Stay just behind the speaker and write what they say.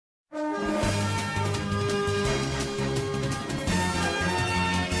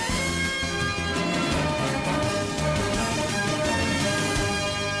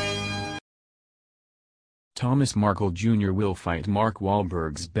Thomas Markle Jr. will fight Mark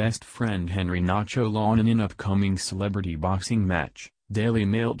Wahlberg's best friend Henry Nacho Laun in an upcoming celebrity boxing match, Daily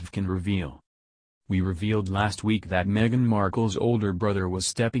Mail can reveal. We revealed last week that Meghan Markle's older brother was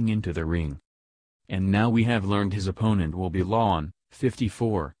stepping into the ring. And now we have learned his opponent will be Laun,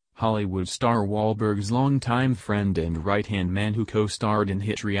 54, Hollywood star Wahlberg's longtime friend and right-hand man who co-starred in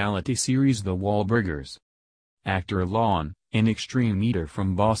hit reality series The Wahlburgers. Actor Laun, an extreme eater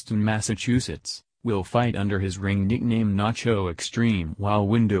from Boston, Massachusetts, will fight under his ring nickname Nacho Extreme, while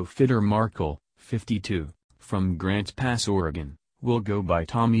window fitter Markle, 52, from Grants Pass, Oregon, will go by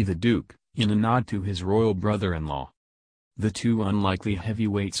Tommy the Duke, in a nod to his royal brother-in-law. The two unlikely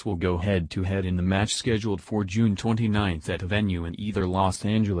heavyweights will go head-to-head in the match scheduled for June 29 at a venue in either Los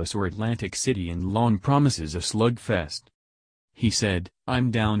Angeles or Atlantic City, and Laun promises a slugfest. He said, "I'm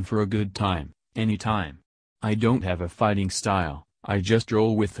down for a good time, anytime. I don't have a fighting style, I just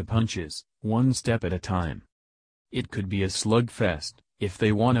roll with the punches, one step at a time. It could be a slugfest, if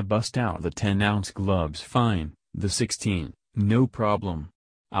they wanna bust out the 10-ounce gloves fine, the 16, no problem.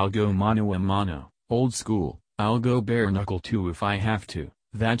 I'll go mano a mano, old school, I'll go bare knuckle too if I have to,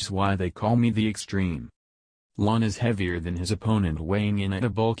 that's why they call me the Extreme." Laun is heavier than his opponent, weighing in at a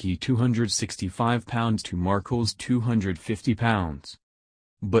bulky 265 pounds to Markle's 250 pounds.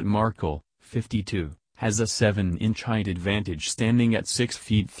 But Markle, 52, has a 7-inch height advantage, standing at 6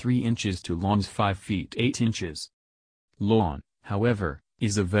 feet 3 inches to Laun's 5 feet 8 inches. Laun, however,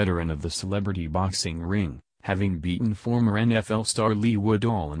 is a veteran of the celebrity boxing ring, having beaten former NFL star Lee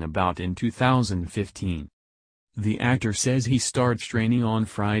Woodall in a bout in 2015. The actor says he starts training on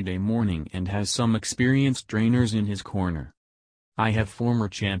Friday morning and has some experienced trainers in his corner. "I have former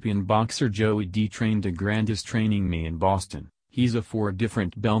champion boxer Joey D. Train DeGrandis training me in Boston, he's a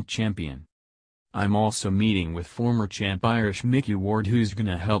 4-different belt champion. I'm also meeting with former champ Irish Mickey Ward who's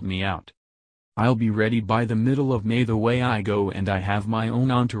gonna help me out. I'll be ready by the middle of May the way I go, and I have my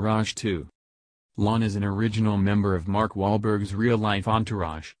own entourage too." Laun is an original member of Mark Wahlberg's real-life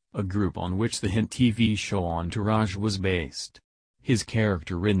entourage, a group on which the hit TV show Entourage was based. His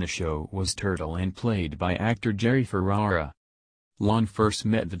character in the show was Turtle and played by actor Jerry Ferrara. Laun first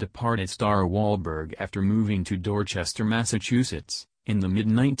met the departed star Wahlberg after moving to Dorchester, Massachusetts, in the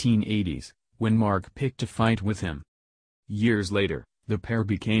mid-1980s, when Mark picked a fight with him. Years later, the pair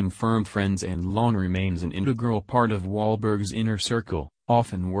became firm friends, and Laun remains an integral part of Wahlberg's inner circle,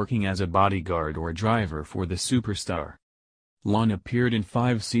 often working as a bodyguard or driver for the superstar. Laun appeared in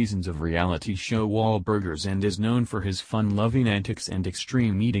 5 seasons of reality show Wahlburgers and is known for his fun-loving antics and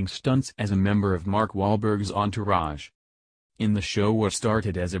extreme eating stunts as a member of Mark Wahlberg's entourage. In the show, what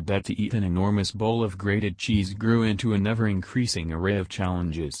started as a bet to eat an enormous bowl of grated cheese grew into an ever-increasing array of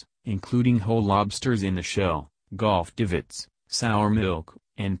challenges, including whole lobsters in the shell, golf divots, sour milk,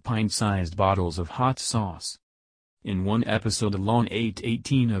 and pint-sized bottles of hot sauce. In one episode, Laun ate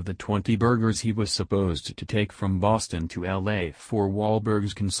 18 of the 20 burgers he was supposed to take from Boston to LA for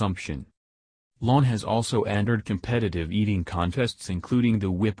Wahlberg's consumption. Laun has also entered competitive eating contests, including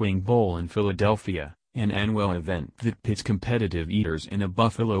the Whipwing Bowl in Philadelphia, an annual event that pits competitive eaters in a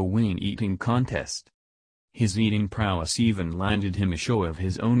buffalo wing eating contest. His eating prowess even landed him a show of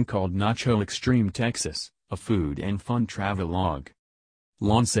his own called Nacho Extreme Texas, a food and fun travelogue.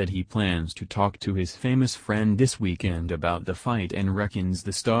 Laun said he plans to talk to his famous friend this weekend about the fight and reckons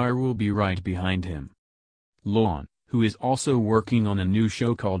the star will be right behind him. Laun, who is also working on a new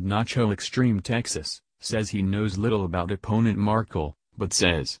show called Nacho Extreme Texas, says he knows little about opponent Markle, but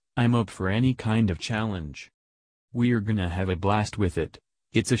says, "I'm up for any kind of challenge. We're gonna have a blast with it.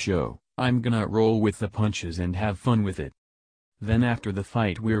 It's a show, I'm gonna roll with the punches and have fun with it. Then after the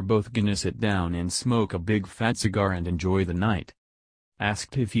fight we're both gonna sit down and smoke a big fat cigar and enjoy the night."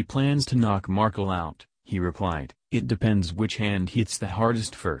 Asked if he plans to knock Markle out, he replied, "It depends which hand hits the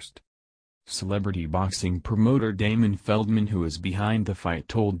hardest first." Celebrity boxing promoter Damon Feldman, who is behind the fight,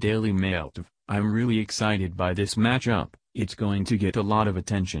 told Daily Mail, "I'm really excited by this matchup, it's going to get a lot of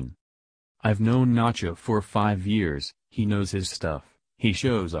attention. I've known Nacho for 5 years, he knows his stuff, he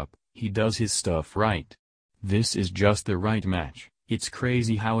shows up, he does his stuff right. This is just the right match, it's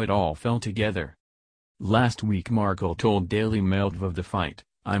crazy how it all fell together." Last week Markle told Daily Mail of the fight,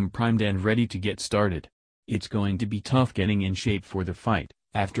 "I'm primed and ready to get started. It's going to be tough getting in shape for the fight,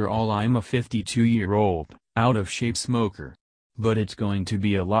 after all I'm a 52-year-old, out-of-shape smoker. But it's going to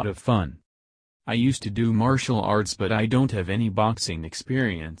be a lot of fun. I used to do martial arts but I don't have any boxing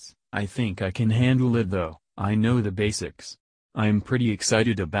experience, I think I can handle it though, I know the basics. I'm pretty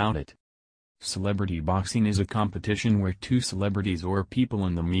excited about it." Celebrity boxing is a competition where 2 celebrities or people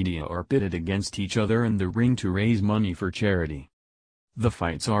in the media are pitted against each other in the ring to raise money for charity. The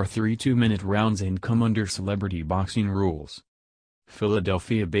fights are 3 2-minute rounds and come under celebrity boxing rules.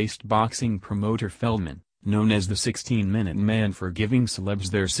 Philadelphia-based boxing promoter Feldman, known as the 16-minute man for giving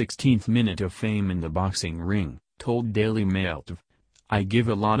celebs their 16th minute of fame in the boxing ring, told Daily Mail, "I give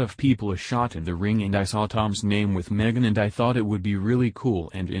a lot of people a shot in the ring and I saw Tom's name with Meghan and I thought it would be really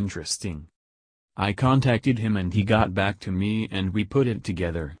cool and interesting. I contacted him and he got back to me and we put it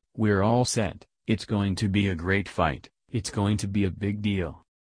together, we're all set, it's going to be a great fight, it's going to be a big deal."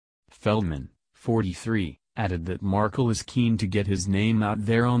 Feldman, 43, added that Markle is keen to get his name out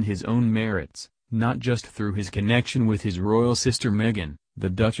there on his own merits, not just through his connection with his royal sister Meghan, the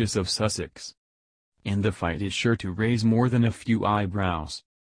Duchess of Sussex. And the fight is sure to raise more than a few eyebrows.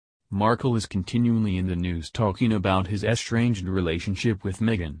 Markle is continually in the news talking about his estranged relationship with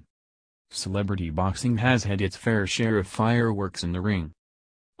Meghan. Celebrity boxing has had its fair share of fireworks in the ring.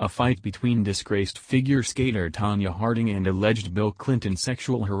 A fight between disgraced figure skater Tonya Harding and alleged Bill Clinton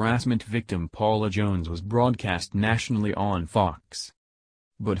sexual harassment victim Paula Jones was broadcast nationally on Fox.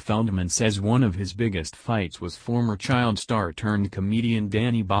 But Feldman says one of his biggest fights was former child star turned comedian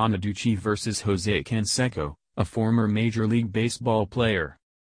Danny Bonaduce versus Jose Canseco, a former Major League Baseball player.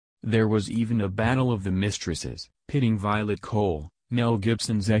 There was even a battle of the mistresses, pitting Violet Cole, Mel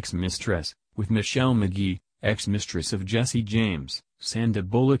Gibson's ex-mistress, with Michelle McGee, ex-mistress of Jesse James, Sandra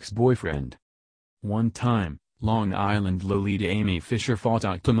Bullock's boyfriend. One time, Long Island Lolita Amy Fisher fought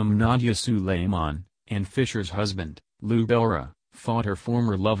Octomom Nadia Suleiman, and Fisher's husband, Lou Belra, fought her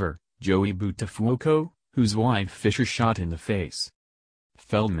former lover, Joey Buttafuoco, whose wife Fisher shot in the face.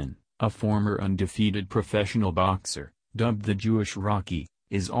 Feldman, a former undefeated professional boxer, dubbed the Jewish Rocky,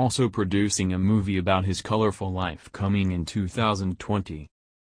 is also producing a movie about his colorful life coming in 2020.